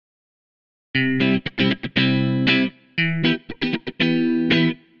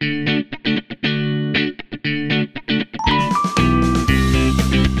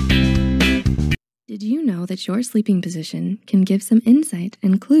that your sleeping position can give some insight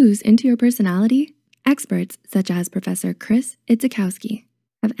and clues into your personality, experts such as Professor Chris Idzikowski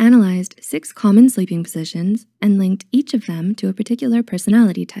have analyzed 6 common sleeping positions and linked each of them to a particular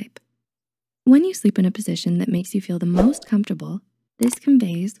personality type. When you sleep in a position that makes you feel the most comfortable, this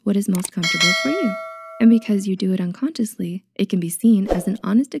conveys what is most comfortable for you. And because you do it unconsciously, it can be seen as an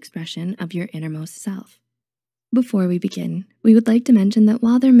honest expression of your innermost self. Before we begin, we would like to mention that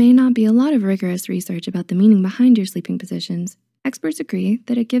while there may not be a lot of rigorous research about the meaning behind your sleeping positions, experts agree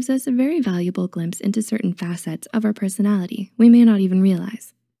that it gives us a very valuable glimpse into certain facets of our personality we may not even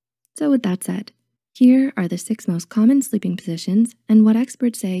realize. So with that said, here are the 6 most common sleeping positions and what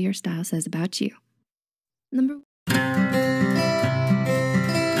experts say your style says about you. Number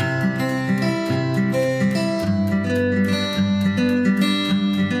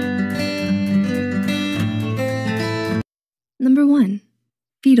 1,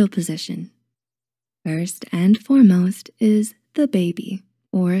 fetal position. First and foremost is the baby,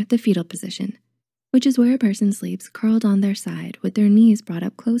 or the fetal position, which is where a person sleeps curled on their side with their knees brought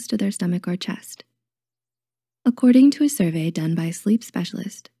up close to their stomach or chest. According to a survey done by sleep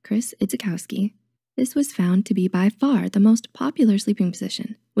specialist Chris Idzikowski, this was found to be by far the most popular sleeping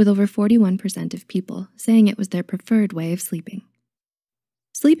position, with over 41% of people saying it was their preferred way of sleeping.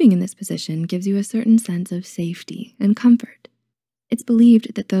 Sleeping in this position gives you a certain sense of safety and comfort. It's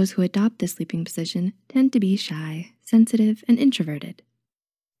believed that those who adopt this sleeping position tend to be shy, sensitive, and introverted.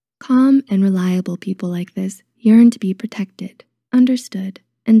 Calm and reliable people like this yearn to be protected, understood,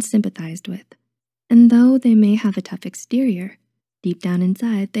 and sympathized with. And though they may have a tough exterior, deep down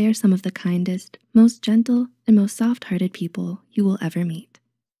inside, they are some of the kindest, most gentle, and most soft-hearted people you will ever meet.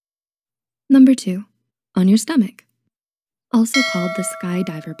 Number 2, on your stomach. Also called the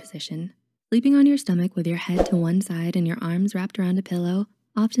skydiver position, sleeping on your stomach with your head to one side and your arms wrapped around a pillow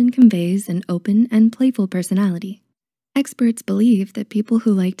often conveys an open and playful personality. Experts believe that people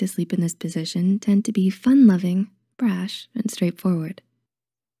who like to sleep in this position tend to be fun-loving, brash, and straightforward.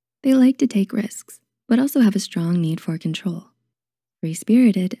 They like to take risks, but also have a strong need for control.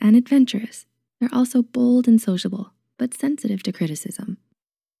 Free-spirited and adventurous, they're also bold and sociable, but sensitive to criticism.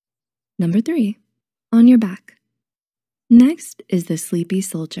 Number 3, on your back. Next is the sleepy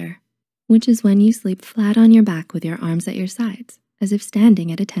soldier, which is when you sleep flat on your back with your arms at your sides, as if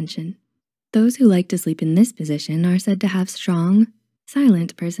standing at attention. Those who like to sleep in this position are said to have strong,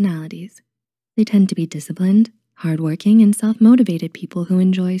 silent personalities. They tend to be disciplined, hardworking, and self-motivated people who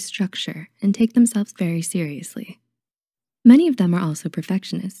enjoy structure and take themselves very seriously. Many of them are also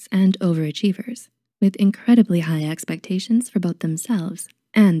perfectionists and overachievers, with incredibly high expectations for both themselves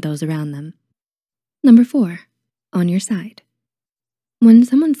and those around them. Number 4, on your side. When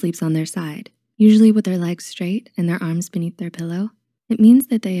someone sleeps on their side, usually with their legs straight and their arms beneath their pillow, it means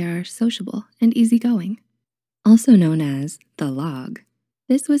that they are sociable and easygoing. Also known as the log,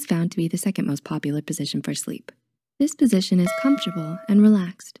 this was found to be the 2nd most popular position for sleep. This position is comfortable and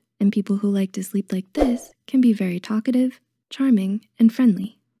relaxed, and people who like to sleep like this can be very talkative, charming, and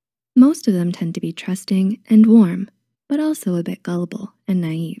friendly. Most of them tend to be trusting and warm, but also a bit gullible and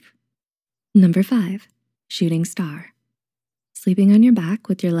naive. Number 5, shooting star. Sleeping on your back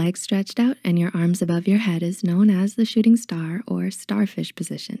with your legs stretched out and your arms above your head is known as the shooting star or starfish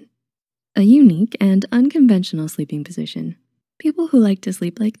position. A unique and unconventional sleeping position. People who like to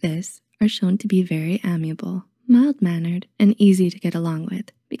sleep like this are shown to be very amiable, mild-mannered, and easy to get along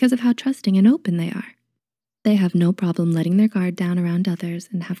with because of how trusting and open they are. They have no problem letting their guard down around others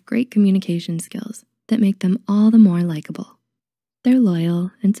and have great communication skills that make them all the more likable. They're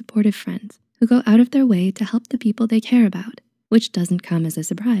loyal and supportive friends who go out of their way to help the people they care about, which doesn't come as a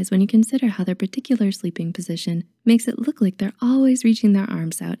surprise when you consider how their particular sleeping position makes it look like they're always reaching their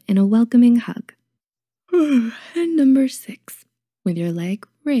arms out in a welcoming hug. And number 6, with your leg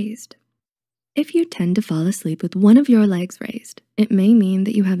raised. If you tend to fall asleep with one of your legs raised, it may mean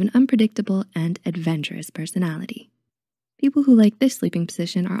that you have an unpredictable and adventurous personality. People who like this sleeping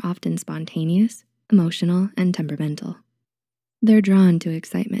position are often spontaneous, emotional, and temperamental. They're drawn to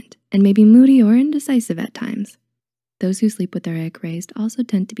excitement and may be moody or indecisive at times. Those who sleep with their leg raised also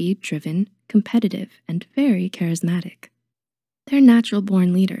tend to be driven, competitive, and very charismatic. They're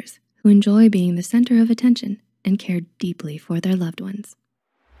natural-born leaders who enjoy being the center of attention and care deeply for their loved ones.